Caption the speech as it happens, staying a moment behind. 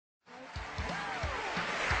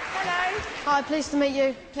friend. Hi, pleased to meet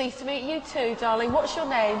you. Pleased to meet you too, darling. What's your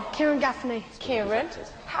name? Kieran Gaffney. Kieran.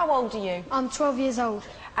 How old are you? I'm 12 years old.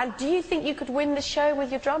 And do you think you could win the show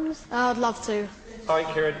with your drums? I'd love to. All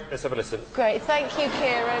right, Kieran, let's have a listen. Great, thank you,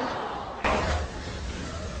 Kieran.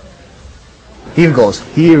 Here he goes.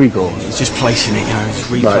 Here he goes. He's just placing it, you know, just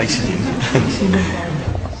replacing it.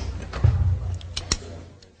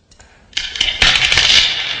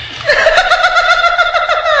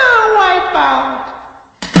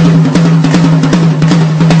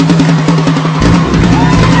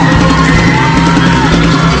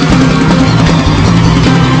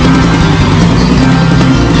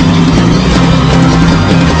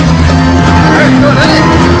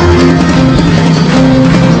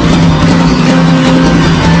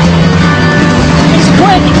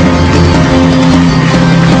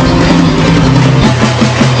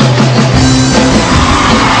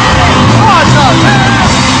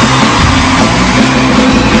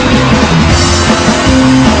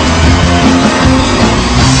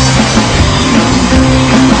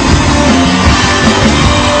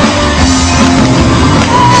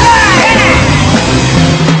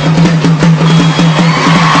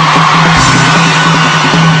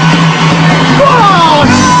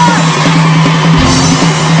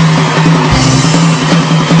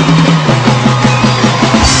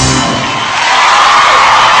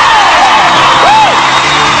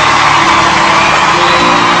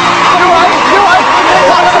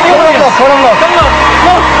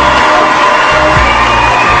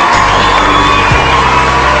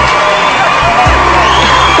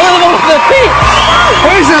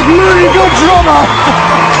 He's a bloody good drummer!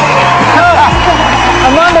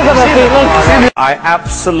 Amanda's on her feet, look. I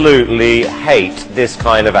absolutely hate this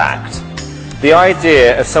kind of act. The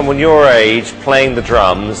idea of someone your age playing the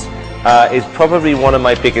drums is probably one of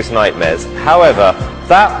my biggest nightmares. However,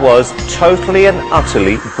 that was totally and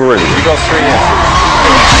utterly brilliant. You got 3 yeses.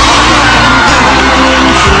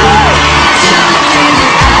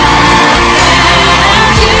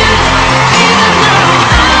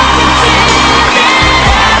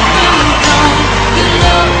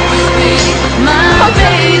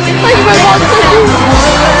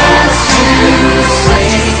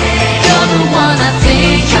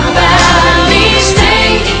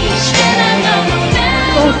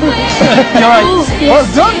 You're right. Well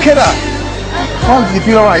done, kidder. Oh, do you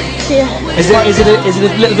feel alright? Yeah. Is it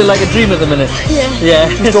a little bit like a dream at the minute? Yeah.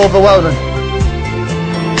 Yeah. Just overwhelming.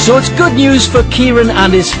 So it's good news for Kieran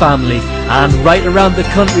and his family, and right around the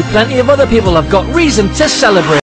country plenty of other people have got reason to celebrate.